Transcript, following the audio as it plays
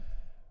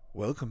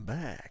Welcome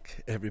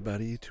back,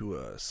 everybody, to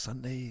a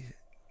Sunday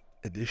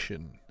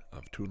edition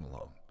of Tune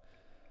Along.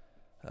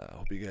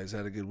 Hope you guys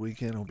had a good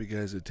weekend. Hope you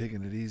guys are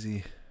taking it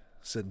easy,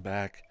 sitting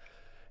back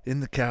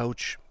in the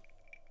couch.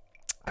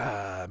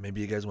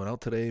 Maybe you guys went out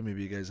today.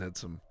 Maybe you guys had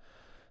some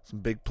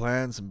big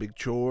plans, some big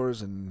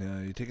chores, and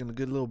you're taking a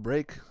good little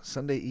break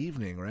Sunday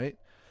evening, right?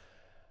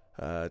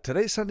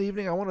 Today's Sunday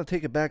evening, I want to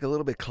take it back a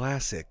little bit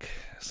classic,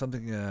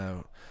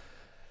 something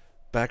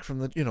back from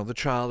the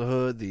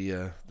childhood,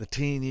 the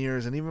teen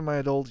years, and even my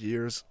adult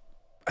years.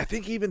 I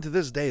think even to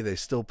this day they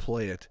still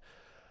play it.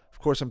 Of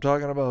course, I'm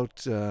talking about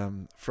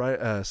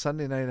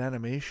Sunday night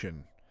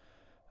animation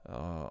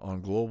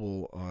on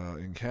Global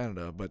in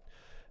Canada, but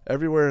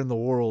everywhere in the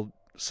world,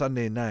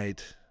 Sunday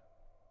night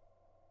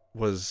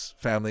was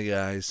Family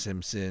Guy,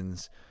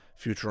 Simpsons,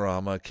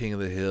 Futurama, King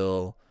of the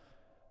Hill,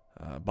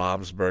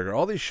 Bob's Burger,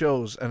 all these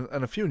shows,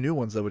 and a few new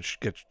ones that would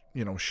get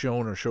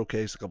shown or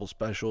showcased. A couple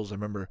specials. I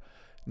remember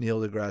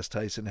Neil deGrasse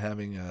Tyson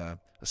having a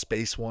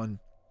space one.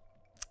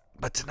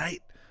 But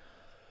tonight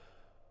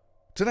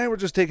we're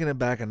just taking it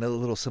back another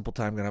little simple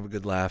time. Gonna have a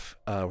good laugh.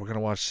 We're gonna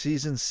watch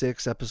season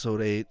 6,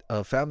 episode 8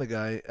 of Family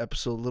Guy,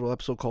 little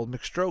episode called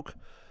McStroke.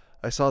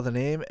 I saw the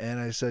name and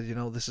I said,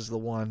 this is the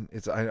one.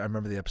 I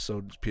remember the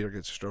episode. Peter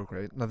gets a stroke,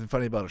 right? Nothing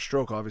funny about a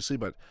stroke, obviously,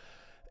 but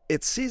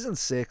it's season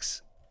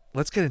 6.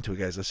 Let's get into it,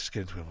 guys. Let's just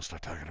get into it. We'll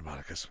start talking about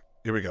it because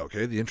here we go.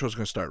 Okay, the intro's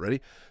gonna start.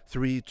 Ready?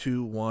 3,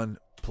 2, 1,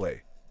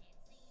 play.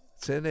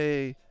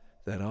 Today,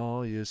 that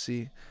all you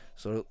see.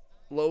 So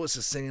Lois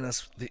is singing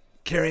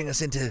carrying us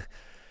into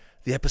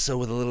the episode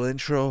with a little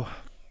intro.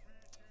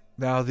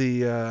 Now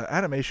the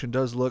animation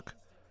does look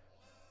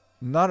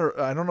I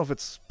don't know if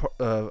it's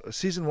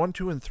season 1,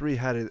 2, and 3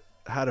 had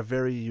a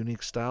very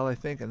unique style, I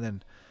think, and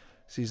then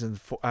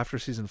after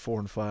season 4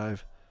 and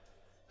 5,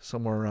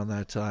 somewhere around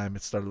that time,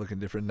 it started looking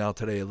different. Now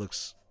today it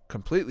looks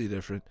completely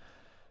different.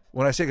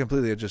 When I say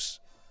completely, it just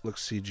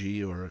looks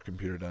CG or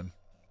computer done.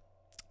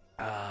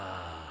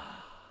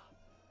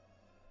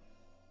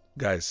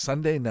 Guys,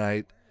 Sunday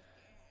night,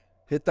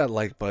 hit that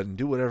like button,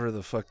 do whatever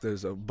the fuck,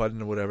 there's a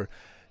button or whatever.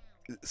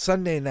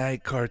 Sunday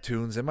night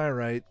cartoons, am I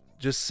right?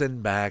 Just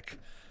sitting back,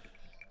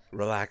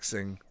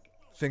 relaxing,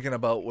 thinking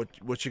about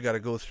what you got to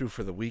go through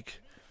for the week.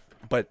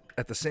 But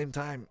at the same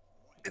time,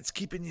 it's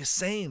keeping you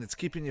sane. It's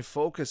keeping you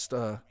focused.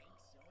 What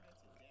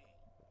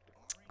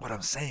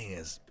I'm saying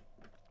is,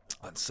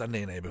 on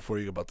Sunday night, before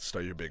you're about to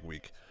start your big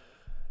week,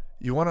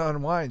 you want to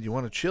unwind, you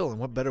want to chill, and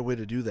what better way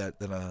to do that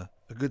than a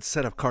good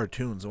set of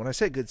cartoons? And when I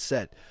say good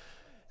set,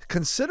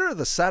 consider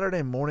the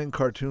Saturday morning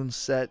cartoon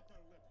set.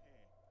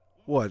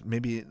 What,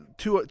 maybe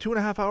two and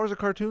a half hours of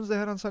cartoons they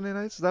had on Sunday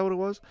nights? Is that what it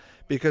was?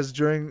 Because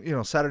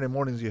during Saturday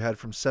mornings you had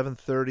from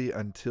 7:30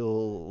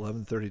 until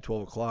 11:30,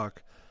 12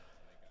 o'clock.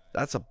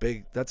 That's a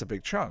big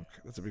chunk.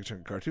 That's a big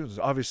chunk of cartoons.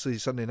 Obviously,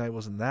 Sunday night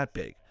wasn't that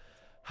big.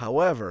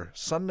 However,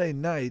 Sunday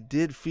night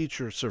did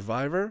feature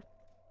Survivor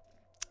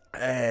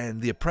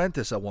and The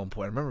Apprentice at one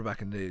point. I remember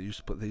back in the day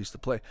they used to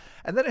play.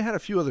 And then it had a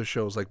few other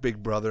shows like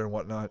Big Brother and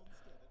whatnot.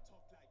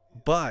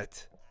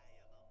 But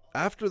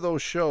after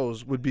those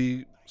shows would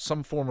be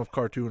some form of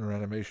cartoon or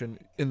animation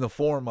in the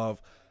form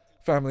of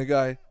Family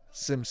Guy,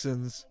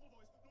 Simpsons,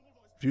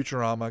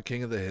 Futurama,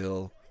 King of the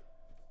Hill,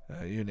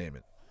 you name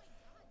it.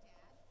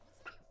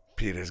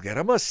 Peter's got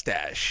a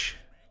mustache.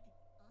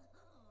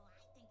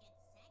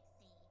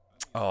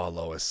 Oh,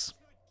 Lois.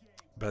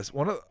 Lois,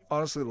 one of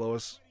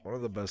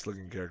the best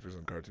looking characters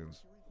in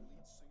cartoons.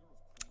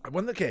 I'm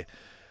gonna give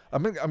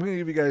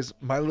you guys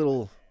my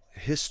little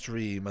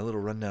history, my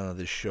little rundown of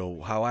this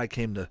show, how I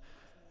came to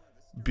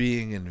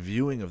being and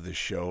viewing of this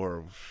show,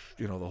 or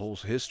the whole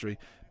history.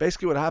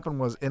 Basically, what happened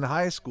was in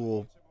high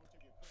school,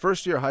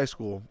 first year of high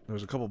school, there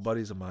was a couple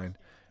buddies of mine.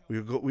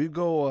 We'd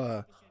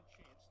go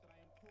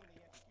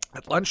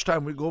at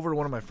lunchtime. We'd go over to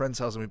one of my friend's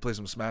house and we'd play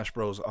some Smash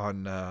Bros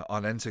on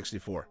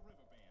N64.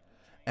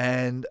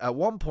 And at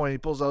one point, he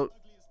pulls out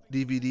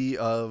DVD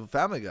of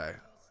Family Guy.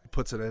 He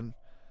puts it in.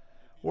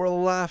 We're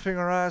laughing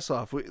our ass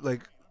off. We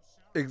like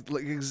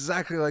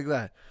exactly like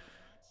that.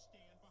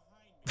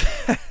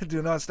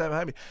 Do not stand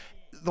behind me.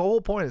 The whole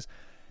point is,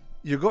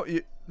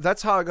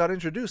 that's how I got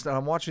introduced. And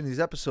I'm watching these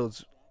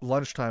episodes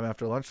lunchtime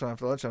after lunchtime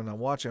after lunchtime. And I'm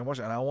watching,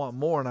 and I want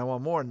more, and I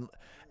want more. And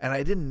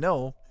I didn't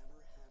know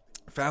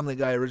Family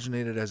Guy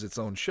originated as its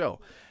own show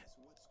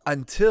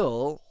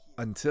until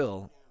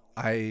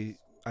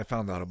I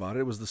found out about it.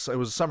 It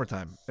was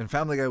summertime, and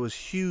Family Guy was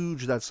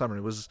huge that summer.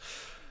 It was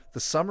the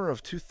summer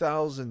of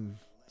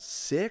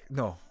 2006.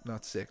 No,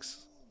 not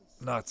six.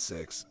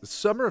 The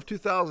summer of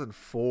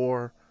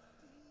 2004,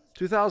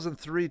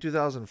 2003,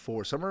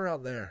 2004, somewhere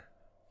around there.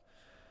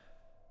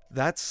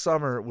 That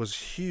summer was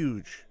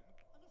huge.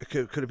 It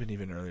could have been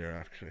even earlier,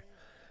 actually.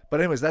 But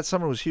anyways, that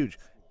summer was huge.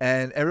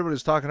 And everybody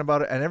was talking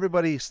about it, and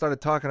everybody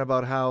started talking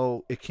about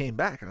how it came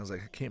back. And I was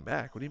like, it came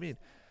back? What do you mean?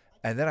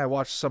 And then I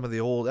watched some of the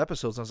old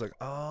episodes, and I was like,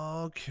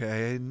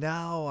 okay,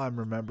 now I'm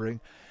remembering.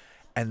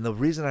 And the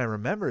reason I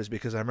remember is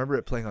because I remember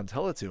it playing on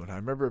Teletoon. I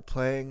remember it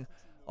playing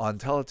on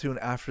Teletoon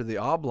after the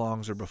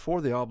Oblongs or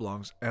before the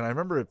Oblongs. And I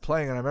remember it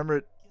playing, and I remember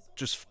it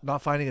just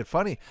not finding it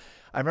funny.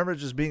 I remember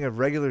just being a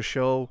regular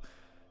show,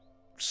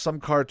 some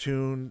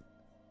cartoon,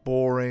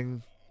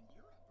 boring.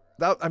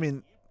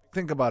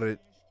 Think about it.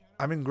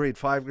 I'm in grade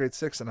 5, grade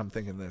 6, and I'm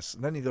thinking this.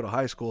 And then you go to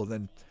high school, and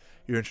then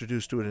you're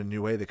introduced to it in a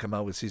new way. They come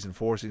out with season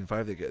 4, season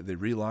 5. They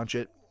relaunch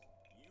it.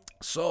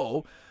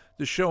 So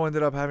the show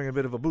ended up having a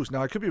bit of a boost.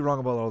 Now, I could be wrong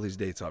about all these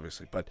dates,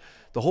 obviously, but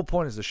the whole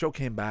point is the show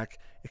came back.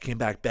 It came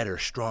back better,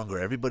 stronger.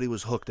 Everybody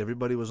was hooked.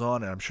 Everybody was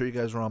on it. I'm sure you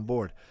guys were on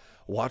board.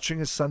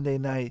 Watching a Sunday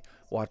night,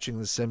 watching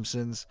The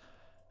Simpsons,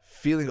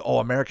 feeling,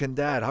 American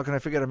Dad. How can I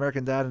forget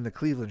American Dad and the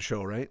Cleveland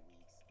Show, right?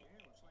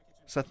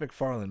 Seth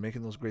MacFarlane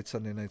making those great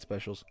Sunday night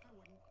specials.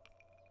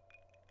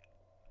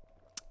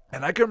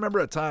 And I can remember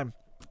a time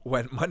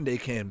when Monday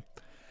came.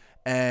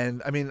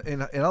 And,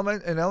 in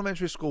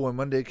elementary school, when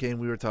Monday came,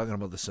 we were talking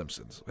about The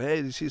Simpsons. Hey,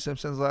 did you see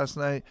Simpsons last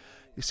night?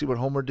 You see what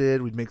Homer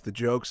did? We'd make the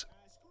jokes.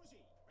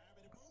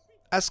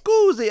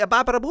 Scusi, a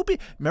boopy.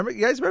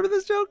 You guys remember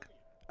this joke?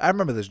 I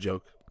remember this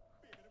joke.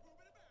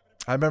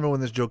 I remember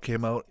when this joke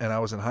came out, and I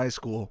was in high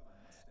school.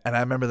 And I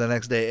remember the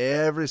next day,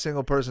 every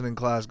single person in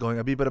class going,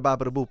 a beep a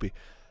boopy.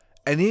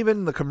 And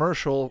even the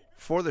commercial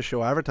for the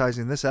show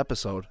advertising this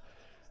episode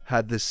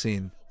had this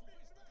scene.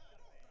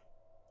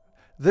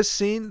 That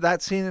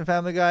scene in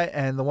Family Guy,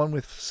 and the one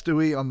with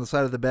Stewie on the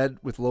side of the bed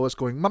with Lois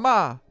going,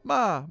 Mama,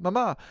 Ma,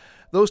 Mama.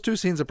 Those two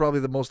scenes are probably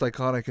the most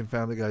iconic in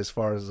Family Guy as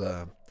far as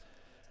a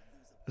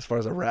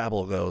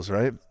rabble goes,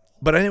 right?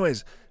 But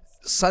anyways,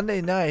 Sunday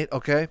night,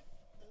 okay,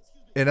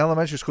 in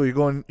elementary school, you're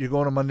going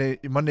on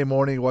Monday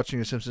morning, you're watching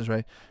your Simpsons,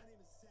 right?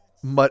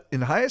 But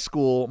in high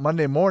school,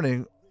 Monday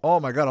morning,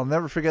 oh my God, I'll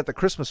never forget the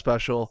Christmas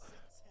special.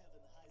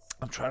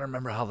 I'm trying to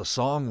remember how the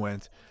song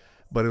went.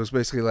 But it was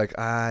basically like,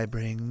 I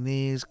bring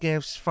these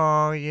gifts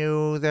for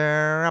you,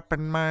 they're up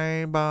in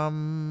my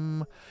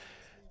bum.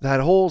 That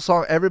whole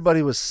song,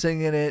 everybody was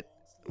singing it.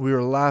 We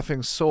were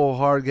laughing so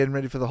hard, getting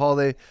ready for the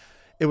holiday.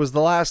 It was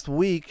the last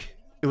week.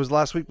 It was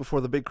last week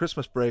before the big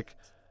Christmas break.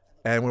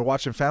 And we're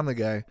watching Family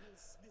Guy.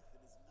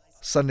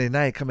 Sunday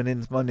night, coming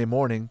in Monday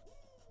morning.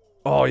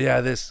 Oh,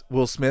 yeah, this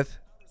Will Smith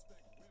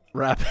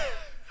rap.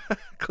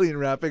 Clean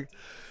rapping.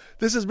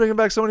 This is bringing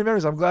back so many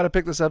memories. I'm glad I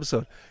picked this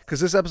episode because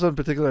this episode in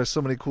particular has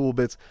so many cool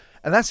bits.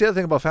 And that's the other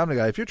thing about Family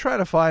Guy. If you're trying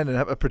to find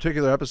a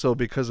particular episode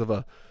because of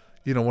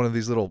one of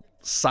these little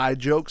side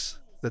jokes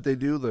that they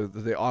do, that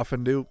they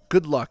often do,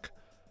 good luck.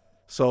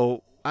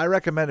 So I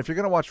recommend if you're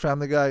going to watch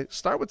Family Guy,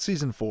 start with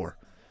season 4.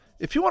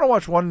 If you want to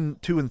watch 1,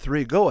 2, and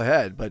 3, go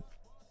ahead. But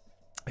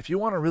if you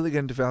want to really get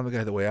into Family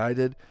Guy the way I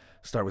did,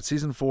 start with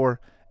season 4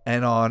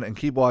 and on and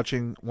keep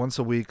watching once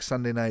a week,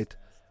 Sunday night.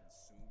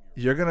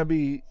 You're going to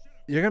be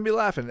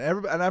laughing.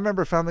 And I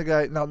remember Family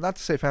Guy, now not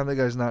to say Family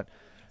Guy is not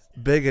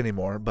big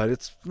anymore, but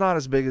it's not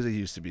as big as it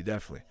used to be,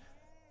 definitely.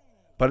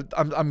 But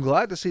I'm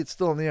glad to see it's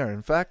still in the air.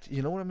 In fact,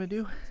 you know what I'm going to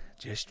do?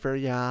 Just for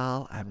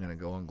y'all, I'm going to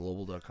go on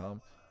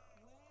global.com.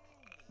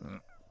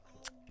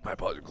 My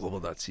apologies,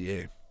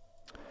 global.ca.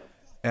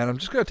 And I'm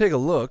just going to take a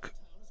look.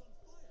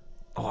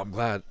 Oh, I'm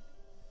glad.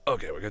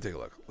 Okay, we're going to take a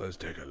look. Let's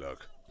take a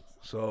look.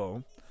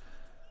 So,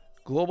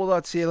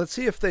 global.ca. Let's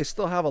see if they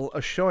still have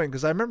a showing,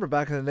 because I remember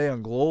back in the day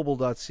on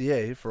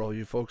global.ca, for all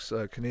you folks,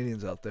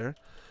 Canadians out there,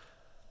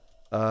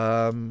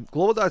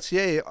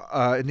 global.ca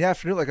in the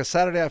afternoon, like a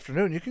Saturday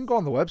afternoon, you can go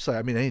on the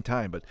website.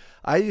 Anytime, but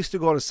I used to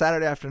go on a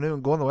Saturday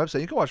afternoon, go on the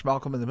website. You can watch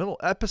Malcolm in the Middle,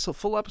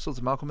 full episodes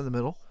of Malcolm in the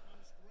Middle,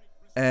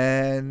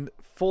 and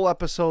full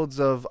episodes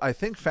of, I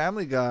think,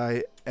 Family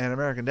Guy and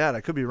American Dad.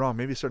 I could be wrong,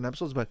 maybe certain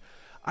episodes, but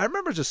I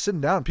remember just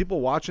sitting down,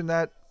 people watching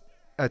that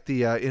at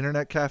the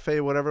internet cafe,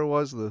 whatever it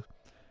was, the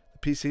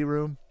PC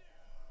room.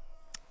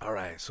 All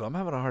right, so I'm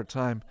having a hard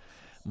time.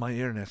 My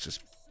internet's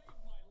just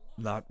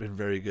not been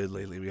very good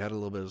lately. We had a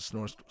little bit of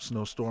a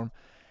snowstorm,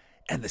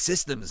 and the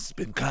system's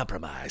been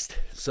compromised.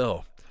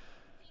 So,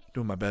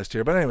 doing my best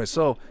here. But anyway,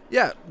 so,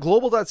 yeah,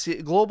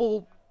 global.ca,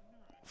 global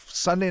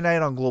Sunday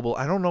night on Global.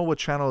 I don't know what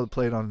channel it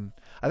played on.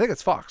 I think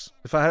it's Fox.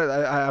 If I had,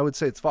 I would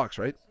say it's Fox,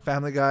 right?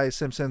 Family Guy,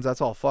 Simpsons,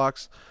 that's all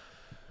Fox.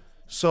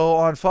 So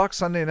on Fox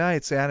Sunday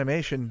nights, the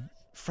animation,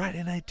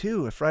 Friday night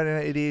too, a Friday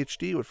night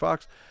ADHD with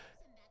Fox.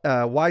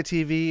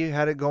 YTV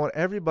had it going.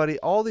 Everybody,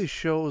 all these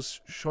shows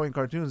showing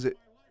cartoons.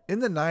 In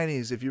the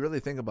 90s, if you really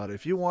think about it,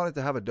 if you wanted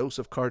to have a dose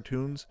of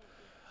cartoons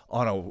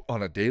on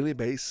a daily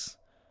base,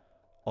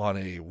 on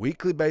a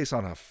weekly base,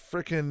 on a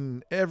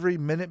freaking every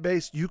minute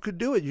base, you could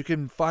do it. You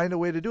can find a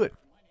way to do it.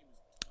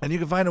 And you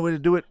can find a way to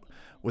do it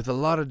with a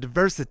lot of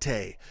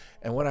diversity.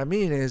 And what I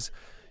mean is,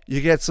 you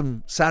get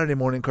some Saturday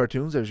morning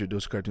cartoons. There's your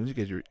dose of cartoons. You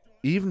get your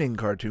evening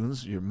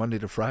cartoons, your Monday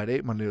to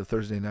Friday, Monday to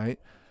Thursday night,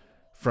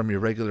 from your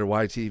regular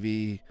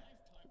YTV,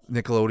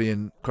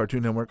 Nickelodeon,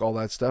 Cartoon Network, all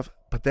that stuff.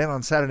 But then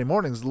on Saturday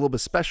mornings, a little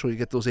bit special. You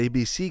get those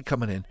ABC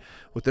coming in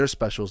with their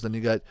specials. Then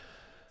you got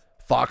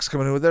Fox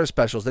coming in with their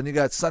specials. Then you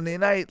got Sunday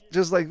night,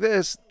 just like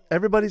this.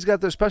 Everybody's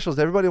got their specials.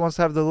 Everybody wants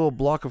to have their little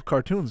block of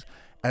cartoons.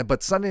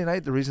 But Sunday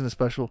night, the reason it's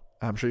special,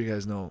 I'm sure you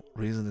guys know,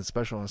 the reason it's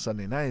special on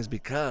Sunday night is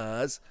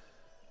because,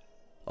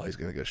 oh, he's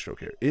going to get a stroke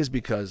here, is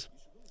because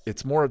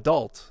it's more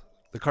adult.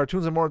 The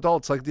cartoons are more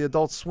adult. It's like the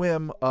Adult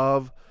Swim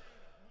of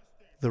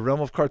the realm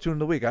of cartoon of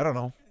the week. I don't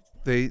know.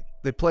 They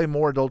play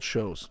more adult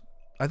shows.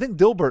 I think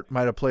Dilbert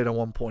might have played at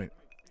one point.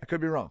 I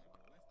could be wrong.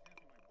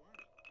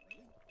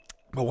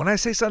 But when I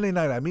say Sunday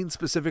night, I mean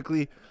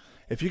specifically,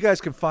 if you guys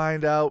can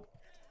find out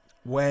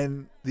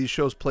when these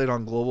shows played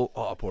on Global.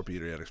 Oh, poor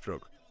Peter, he had a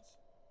stroke.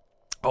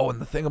 Oh, and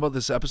the thing about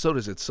this episode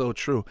is it's so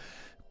true.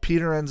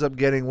 Peter ends up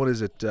getting,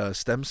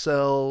 stem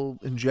cell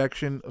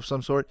injection of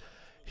some sort.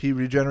 He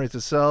regenerates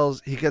the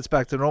cells. He gets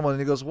back to normal, and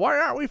he goes, why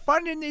aren't we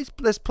funding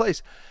this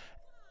place?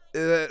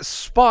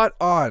 Spot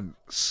on.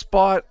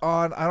 I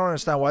don't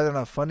understand why they're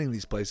not funding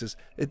these places.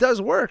 It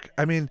does work.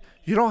 I mean,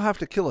 you don't have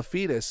to kill a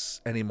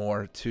fetus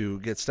anymore to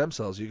get stem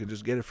cells. You can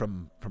just get it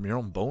from your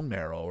own bone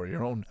marrow or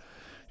your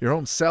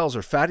own cells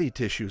or fatty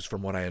tissues,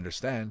 from what I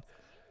understand.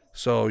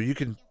 So you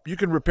can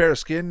repair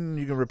skin,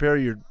 you can repair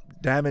your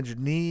damaged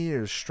knee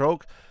or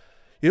stroke.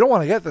 You don't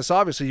want to get this,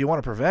 obviously. You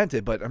want to prevent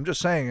it, but I'm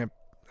just saying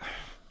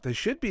they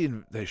should be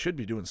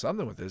doing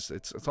something with this.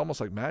 It's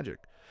almost like magic.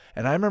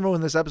 And I remember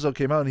when this episode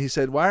came out and he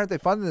said, why aren't they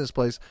funding this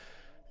place?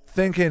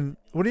 Thinking,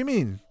 what do you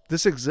mean?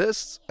 This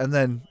exists? And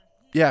then,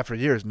 yeah, for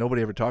years,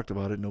 nobody ever talked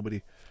about it.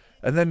 Nobody.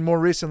 And then more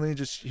recently,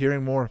 just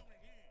hearing more,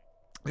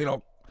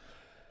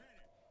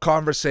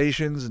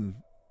 conversations and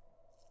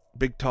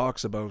big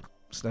talks about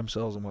stem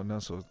cells and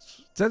whatnot. So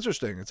it's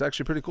interesting. It's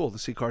actually pretty cool to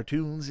see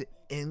cartoons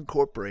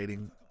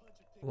incorporating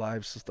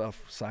live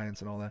stuff,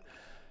 science and all that.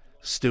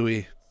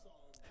 Stewie.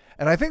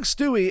 And I think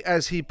Stewie,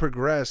 as he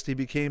progressed, he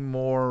became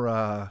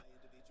more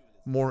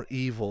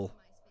evil.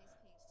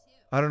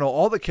 I don't know.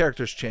 All the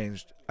characters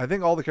changed. I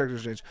think all the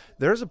characters changed.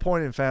 There's a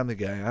point in Family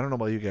Guy, I don't know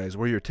about you guys,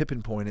 where your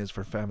tipping point is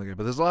for Family Guy,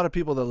 but there's a lot of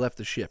people that left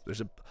the ship.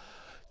 There's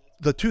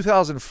the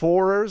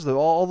 2004ers,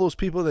 all those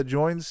people that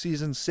joined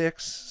season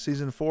 6,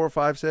 season 4,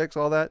 5, 6,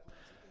 all that.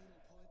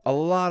 A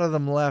lot of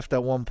them left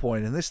at one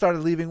point, and they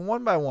started leaving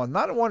one by one.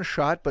 Not in one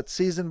shot, but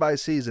season by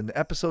season,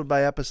 episode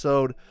by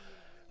episode,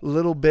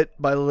 little bit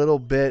by little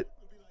bit.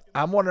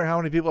 I'm wondering how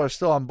many people are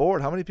still on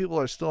board. How many people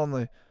are still on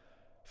the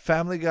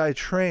Family Guy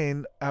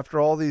train after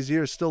all these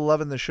years, still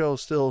loving the show,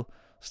 still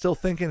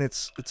thinking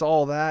it's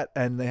all that,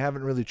 and they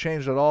haven't really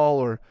changed at all,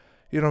 or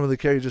you don't really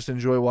care, you just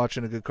enjoy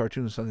watching a good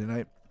cartoon Sunday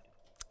night.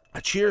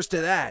 Cheers to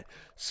that.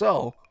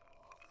 So,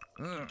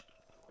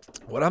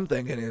 what I'm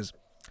thinking is,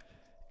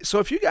 so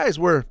if you guys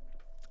were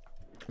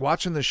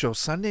watching the show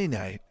Sunday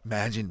night,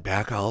 imagine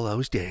back all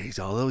those days,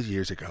 all those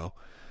years ago,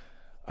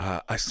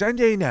 a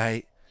Sunday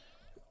night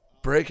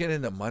breaking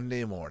into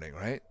Monday morning,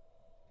 right?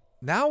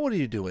 Now what are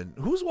you doing?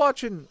 Who's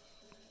watching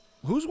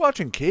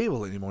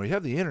cable anymore? You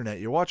have the internet,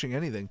 you're watching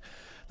anything.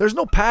 There's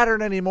no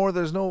pattern anymore.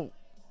 There's no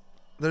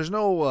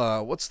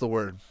what's the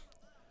word?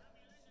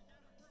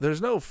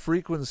 There's no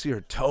frequency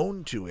or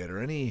tone to it or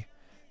any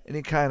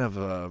kind of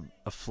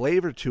a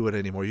flavor to it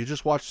anymore. You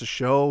just watch the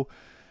show.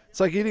 It's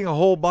like eating a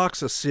whole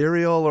box of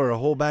cereal or a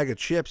whole bag of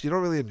chips. You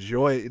don't really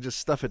enjoy it. You just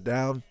stuff it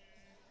down.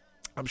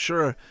 I'm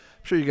sure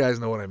you guys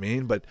know what I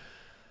mean, but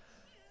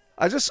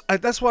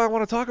that's why I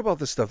want to talk about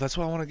this stuff. That's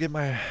why I want to give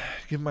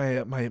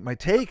my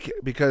take,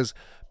 because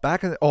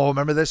back in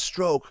remember this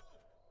stroke.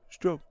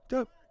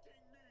 That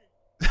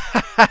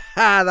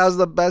was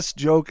the best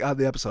joke on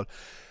the episode.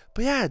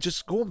 But yeah,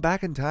 just going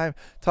back in time,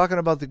 talking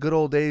about the good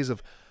old days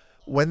of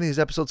when these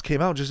episodes came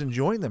out, just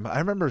enjoying them. I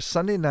remember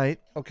Sunday night.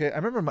 Okay, I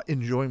remember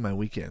enjoying my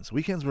weekends.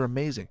 Weekends were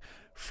amazing.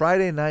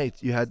 Friday night,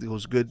 you had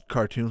those good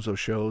cartoons, those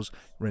shows,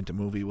 rent a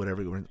movie,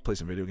 whatever, play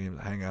some video games,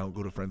 hang out,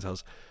 go to a friend's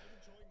house.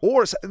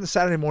 Or in the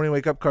Saturday morning,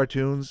 wake up,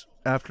 cartoons.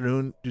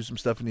 Afternoon, do some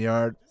stuff in the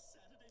yard.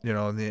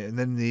 And then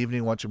in the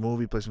evening, watch a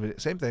movie, play some video.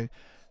 Same thing.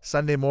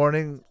 Sunday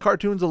morning,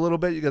 cartoons a little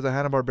bit. You got the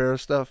Hanna-Barbera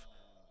stuff.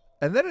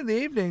 And then in the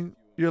evening,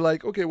 you're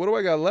like, okay, what do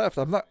I got left?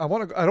 I don't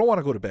want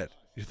to go to bed.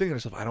 You're thinking to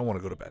yourself, I don't want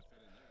to go to bed.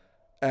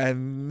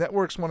 And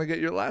networks want to get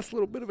your last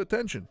little bit of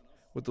attention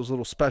with those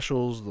little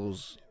specials,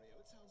 those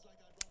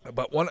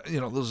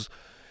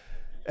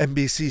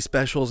NBC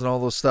specials and all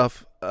those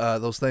stuff,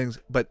 those things.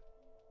 But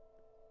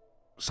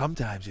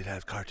sometimes you'd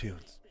have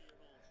cartoons,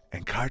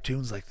 and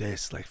cartoons like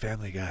this, like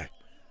Family Guy,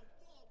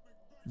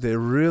 they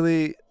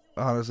really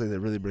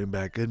bring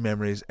back good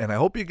memories. And I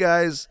hope you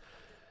guys,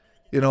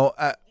 I'm going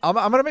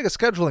to make a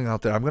scheduling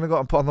out there. I'm going to go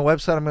on the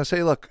website. I'm going to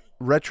say, look,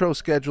 retro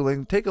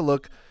scheduling, take a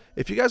look.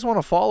 If you guys want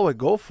to follow it,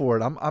 go for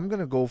it. I'm going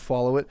to go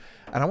follow it,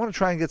 and I want to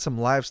try and get some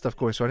live stuff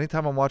going. So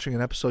anytime I'm watching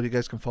an episode, you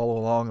guys can follow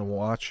along and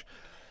watch.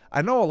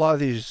 I know a lot of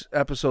these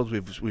episodes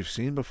we've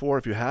seen before.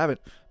 If you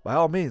haven't, by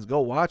all means, go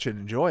watch it,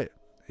 enjoy it.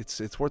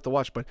 It's worth the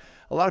watch. But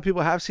a lot of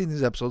people have seen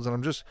these episodes, and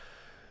I'm just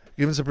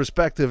giving some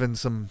perspective and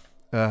some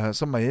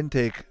of my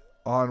intake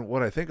on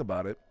what I think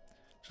about it.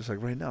 Just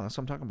like right now, that's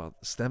what I'm talking about.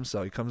 The stem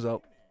cell, he comes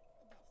out.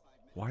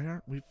 Why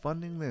aren't we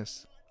funding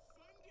this?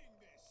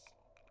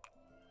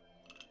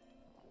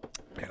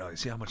 You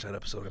see how much that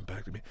episode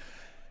impacted me.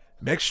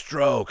 Mixed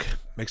stroke.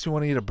 Makes me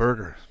want to eat a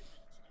burger.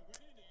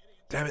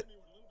 Damn it.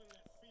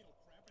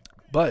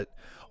 But,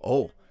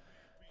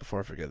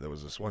 before I forget, there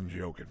was this one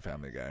joke in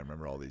Family Guy I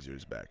remember all these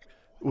years back.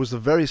 It was the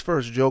very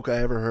first joke I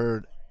ever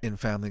heard in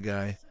Family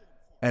Guy.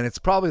 And it's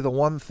probably the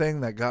one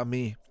thing that got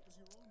me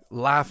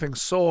laughing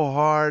so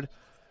hard.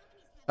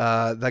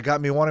 that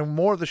got me wanting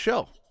more of the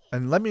show.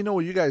 And let me know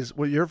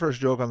what your first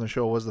joke on the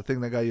show was, the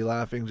thing that got you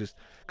laughing. Just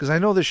because I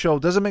know this show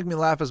doesn't make me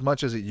laugh as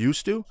much as it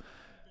used to,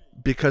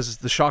 because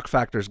the shock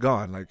factor's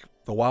gone. Like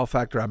the wow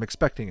factor, I'm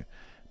expecting it.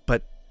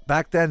 But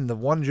back then, the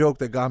one joke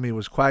that got me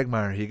was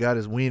Quagmire. He got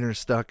his wiener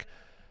stuck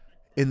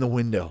in the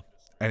window,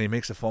 and he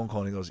makes a phone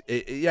call and he goes,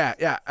 "Hey,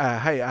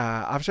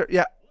 officer,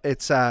 yeah,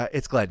 it's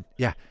Glenn,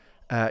 yeah,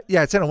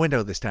 it's in a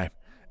window this time."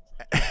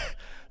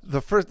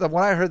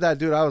 When I heard that,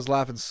 dude, I was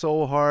laughing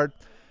so hard.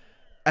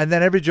 And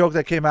then every joke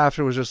that came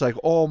after was just like,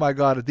 oh my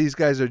God, these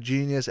guys are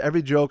genius.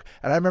 Every joke.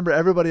 And I remember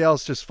everybody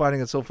else just finding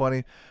it so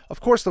funny.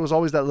 Of course, there was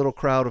always that little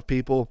crowd of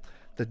people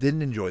that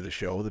didn't enjoy the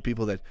show.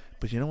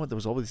 But you know what? There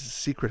was always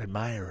secret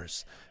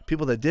admirers.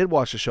 People that did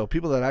watch the show.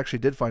 People that actually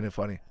did find it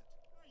funny.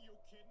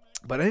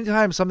 But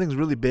anytime something's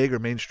really big or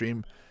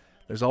mainstream,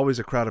 there's always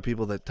a crowd of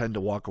people that tend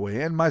to walk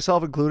away. And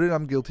myself included,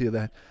 I'm guilty of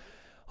that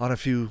on a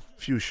few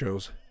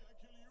shows.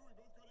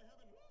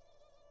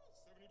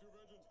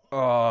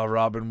 Oh,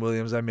 Robin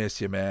Williams, I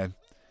miss you, man.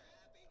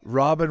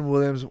 Robin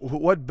Williams,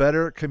 what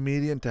better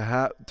comedian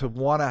to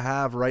want to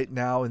have right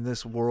now in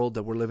this world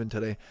that we're living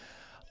today?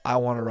 I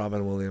want a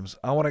Robin Williams.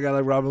 I want a guy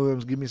like Robin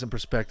Williams. Give me some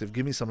perspective.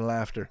 Give me some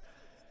laughter.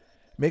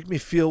 Make me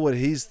feel what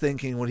he's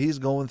thinking, what he's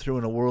going through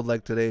in a world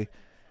like today,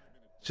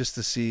 just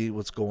to see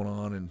what's going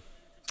on. And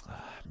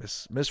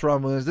miss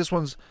Robin Williams. This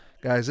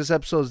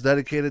episode is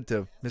dedicated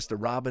to Mr.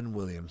 Robin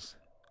Williams.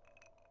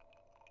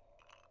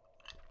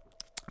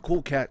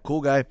 Cool cat,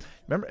 cool guy.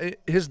 Remember,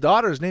 his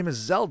daughter's name is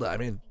Zelda. I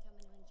mean,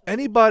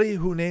 anybody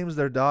who names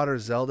their daughter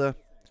Zelda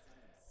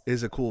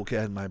is a cool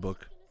cat in my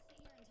book.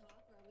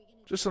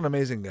 Just an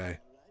amazing guy.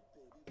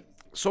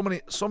 So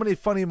many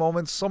funny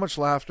moments, so much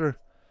laughter.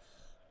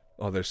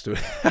 Oh, there's Stewie.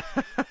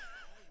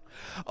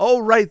 Oh,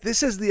 right.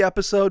 This is the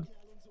episode.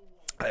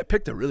 I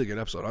picked a really good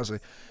episode, honestly.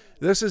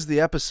 This is the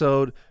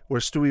episode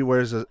where Stewie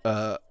wears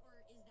a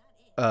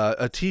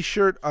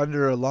t-shirt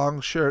under a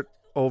long shirt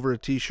over a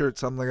t-shirt,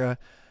 something like that.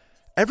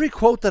 Every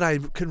quote that I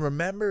can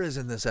remember is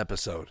in this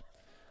episode.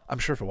 I'm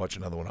sure if I watch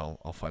another one,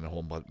 I'll find a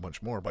whole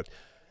bunch more. But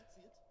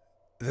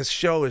this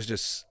show is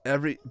just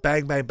every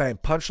bang, bang, bang,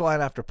 punchline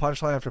after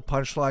punchline after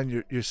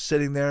punchline. You're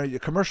sitting there. Your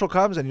commercial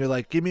comes and you're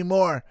like, give me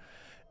more.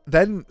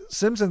 Then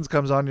Simpsons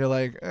comes on. You're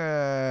like,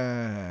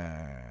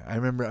 I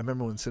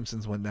remember when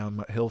Simpsons went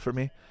downhill for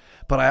me,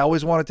 but I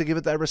always wanted to give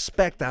it that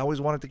respect. I always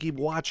wanted to keep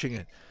watching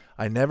it.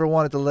 I never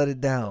wanted to let it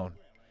down.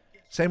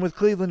 Same with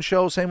Cleveland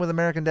show, same with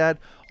American Dad.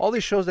 All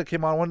these shows that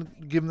came on, I wanted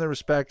to give them their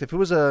respect. If it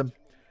was what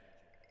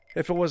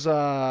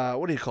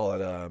do you call it?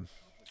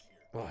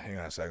 Well, hang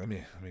on a second.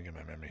 Let me get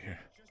my memory here.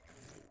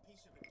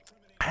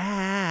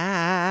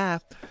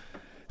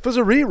 If it was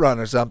a rerun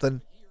or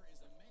something,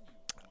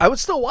 I would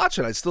still watch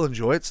it. I'd still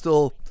enjoy it.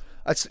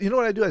 You know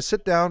what I do? I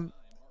sit down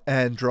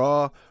and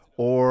draw,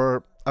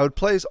 or I would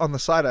play on the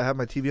side. I have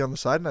my TV on the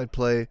side, and I'd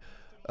play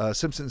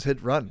Simpsons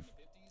Hit Run,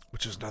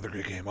 which is another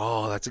great game.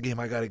 Oh, that's a game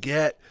I got to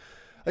get.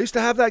 I used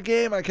to have that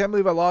game. I can't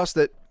believe I lost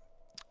it.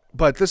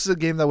 But this is a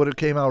game that would have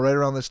came out right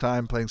around this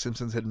time, playing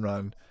Simpsons Hit and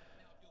Run.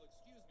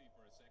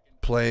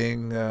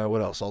 Playing,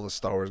 what else? All the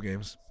Star Wars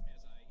games.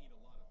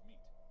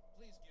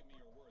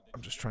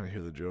 I'm just trying to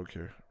hear the joke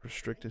here.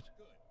 Restricted.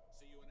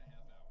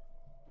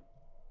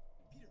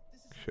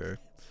 Okay.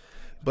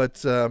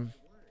 But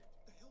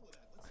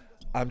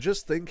I'm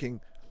just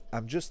thinking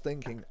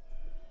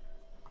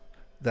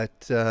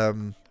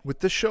that with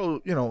this show,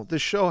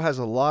 this show has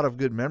a lot of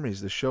good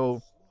memories. This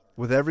show,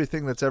 with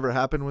everything that's ever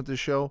happened with this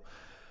show,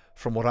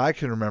 from what I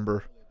can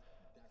remember,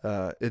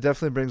 it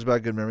definitely brings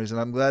back good memories.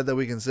 And I'm glad that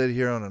we can sit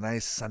here on a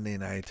nice Sunday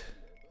night.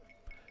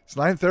 It's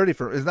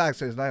 9:30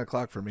 it's 9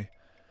 o'clock for me.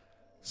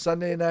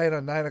 Sunday night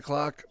on 9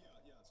 o'clock.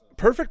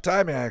 Perfect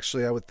timing,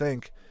 actually, I would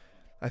think.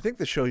 I think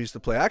the show used to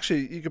play.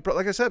 Actually, you could,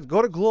 like I said,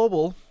 go to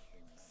global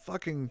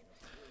fucking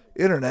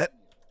internet.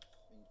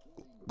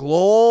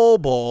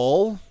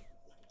 Global.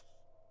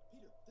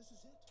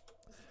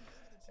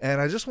 And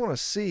I just want to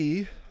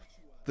see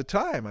the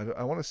time.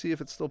 I want to see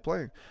if it's still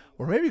playing.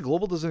 Or maybe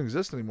Global doesn't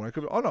exist anymore. It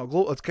could be, oh, no.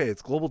 Okay,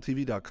 it's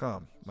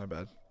globaltv.com. My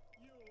bad.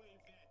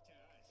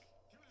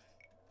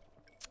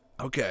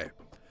 Okay.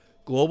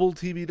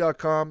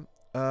 Globaltv.com.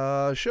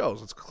 Shows.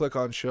 Let's click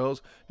on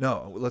shows.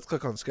 No, let's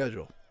click on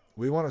schedule.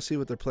 We want to see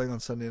what they're playing on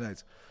Sunday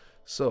nights.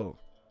 So,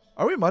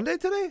 are we Monday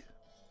today?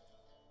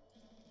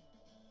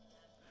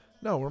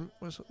 No,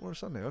 we're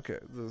Sunday. Okay,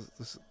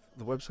 the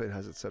website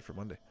has it set for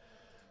Monday.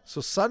 So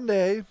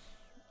Sunday.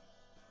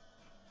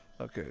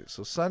 Okay,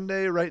 so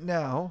Sunday right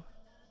now.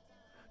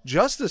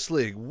 Justice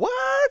League.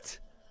 What?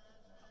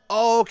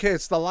 Oh, okay,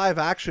 it's the live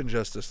action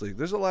Justice League.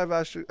 There's a live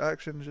action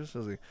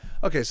Justice League.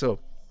 Okay, so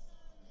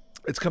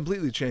it's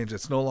completely changed.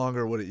 It's no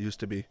longer what it used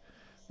to be.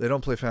 They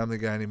don't play Family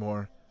Guy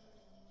anymore.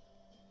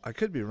 I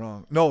could be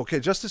wrong. No, okay,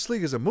 Justice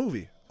League is a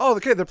movie. Oh,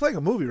 okay, they're playing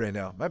a movie right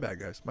now. My bad,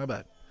 guys. My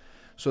bad.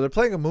 So they're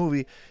playing a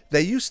movie.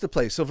 They used to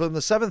play. So from the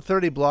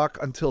 7:30 block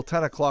until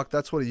 10 o'clock,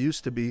 that's what it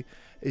used to be.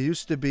 It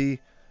used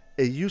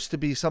to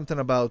be something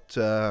about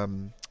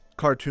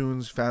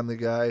cartoons, Family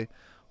Guy,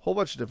 whole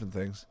bunch of different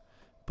things.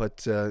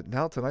 But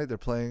now tonight they're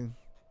playing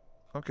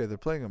Okay, they're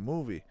playing a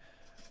movie.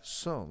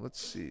 So,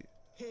 let's see.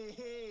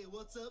 Hey,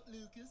 what's up,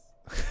 Lucas?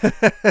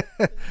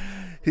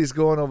 He's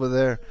going over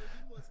there.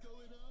 What's going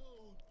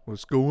on?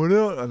 What's going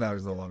on? Oh, now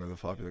he's no longer the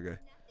popular guy.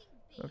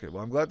 Okay,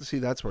 well, I'm glad to see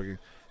that's working.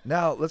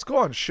 Now, let's go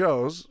on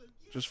shows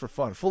just for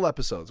fun. Full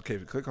episodes. Okay, if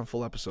you click on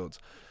full episodes.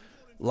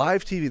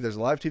 Live TV, there's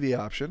a live TV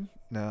option.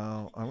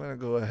 Now, I'm going to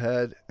go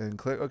ahead and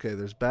click. Okay,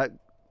 there's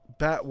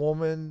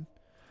Batwoman.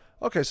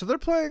 Okay, so they're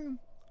playing.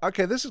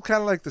 Okay, this is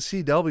kind of like the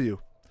CW.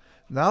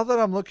 Now that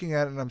I'm looking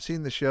at it and I'm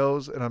seeing the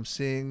shows and I'm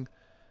seeing.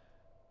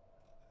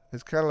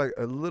 It's kind of like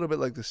a little bit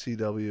like the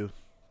CW.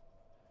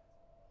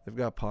 They've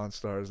got Pawn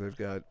Stars. They've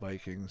got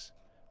Vikings.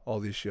 All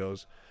these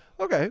shows.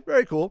 Okay,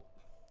 very cool.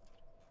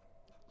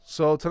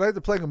 So tonight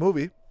they're playing a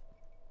movie.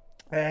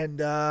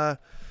 And I'm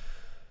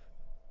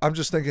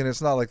just thinking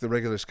it's not like the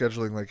regular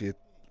scheduling like it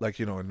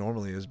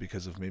normally is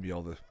because of maybe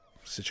all the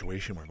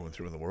situation we're going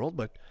through in the world.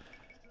 But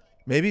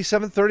maybe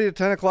 7:30 to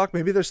 10 o'clock.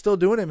 Maybe they're still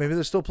doing it. Maybe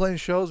they're still playing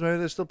shows. Maybe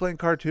they're still playing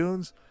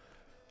cartoons.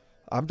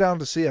 I'm down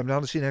to see. I'm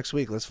down to see next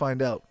week. Let's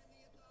find out.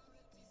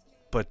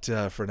 But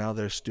for now,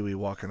 there's Stewie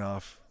walking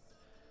off.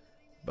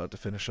 About to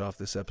finish off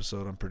this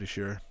episode, I'm pretty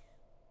sure.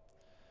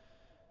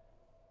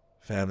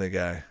 Family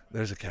Guy.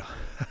 There's a cow.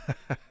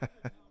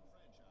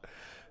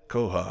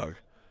 Quahog.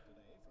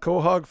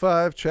 Quahog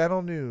 5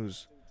 Channel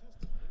News.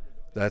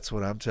 That's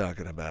what I'm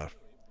talking about.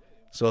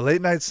 So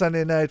late night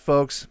Sunday night,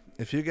 folks.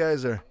 If you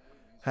guys are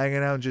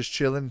hanging out and just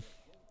chilling,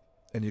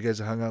 and you guys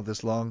have hung out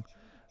this long,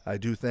 I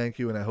do thank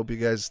you, and I hope you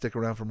guys stick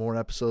around for more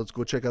episodes.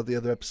 Go check out the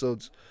other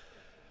episodes.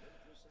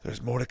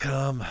 There's more to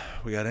come.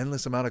 We got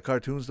endless amount of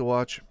cartoons to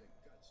watch.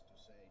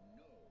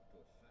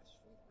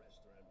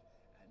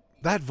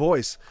 That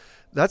voice,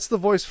 that's the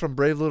voice from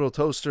Brave Little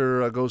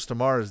Toaster Goes to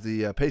Mars,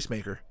 the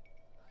pacemaker.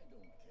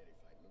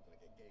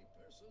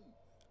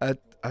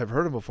 I've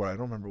heard him before. I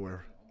don't remember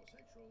where.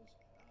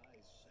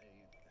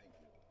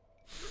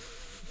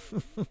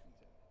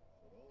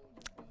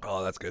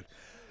 Oh, that's good.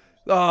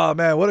 Oh,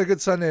 man, what a good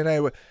Sunday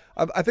night.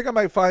 I think I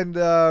might find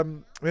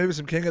maybe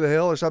some King of the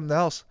Hill or something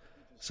else.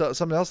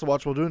 Something else to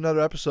watch. We'll do another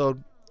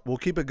episode. We'll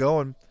keep it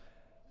going.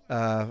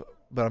 But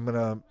I'm going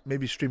to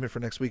maybe stream it for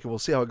next week, and we'll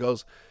see how it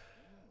goes.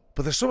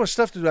 But there's so much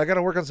stuff to do. I got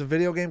to work on some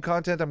video game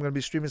content. I'm going to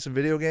be streaming some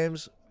video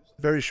games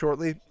very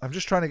shortly. I'm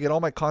just trying to get all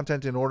my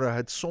content in order. I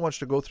had so much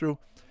to go through.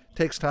 It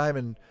takes time,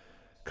 and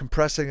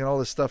compressing and all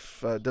this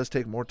stuff does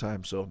take more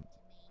time. So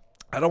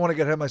I don't want to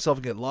get ahead of myself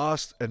and get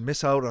lost and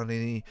miss out on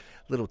any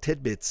little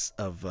tidbits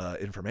of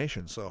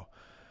information. So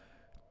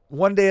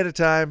one day at a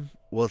time,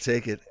 we'll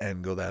take it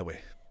and go that way.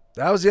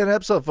 That was the end of the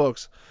episode,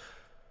 folks.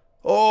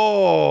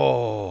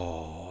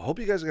 Oh, I hope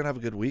you guys are going to have a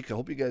good week. I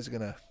hope you guys are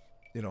going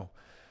to,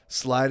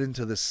 slide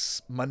into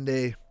this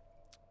Monday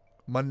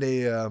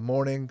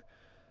morning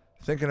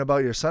thinking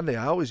about your Sunday.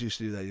 I always used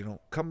to do that.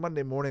 Come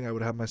Monday morning, I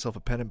would have myself a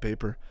pen and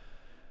paper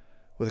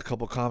with a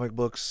couple comic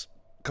books,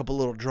 a couple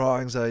little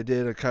drawings that I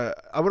did.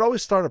 I would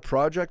always start a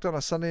project on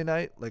a Sunday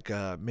night, like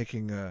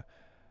making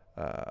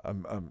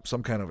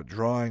some kind of a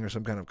drawing or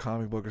some kind of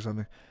comic book or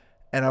something.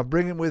 And I'll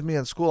bring it with me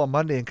in school on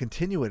Monday and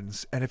continue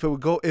it. And if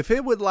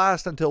it would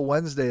last until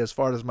Wednesday, as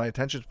far as my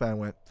attention span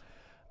went,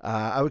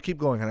 I would keep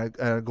going, and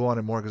I'd go on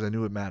it more because I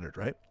knew it mattered,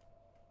 right?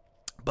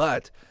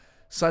 But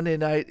Sunday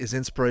night is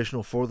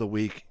inspirational for the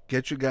week.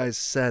 Get you guys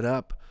set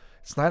up.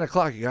 It's 9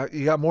 o'clock.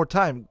 You got more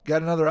time.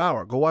 Got another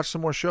hour. Go watch some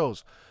more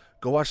shows.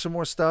 Go watch some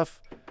more stuff,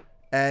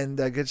 and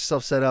get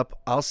yourself set up.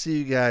 I'll see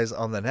you guys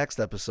on the next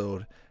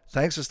episode.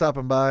 Thanks for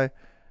stopping by.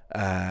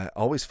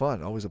 Always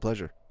fun. Always a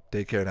pleasure.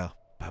 Take care now.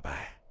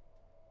 Bye-bye.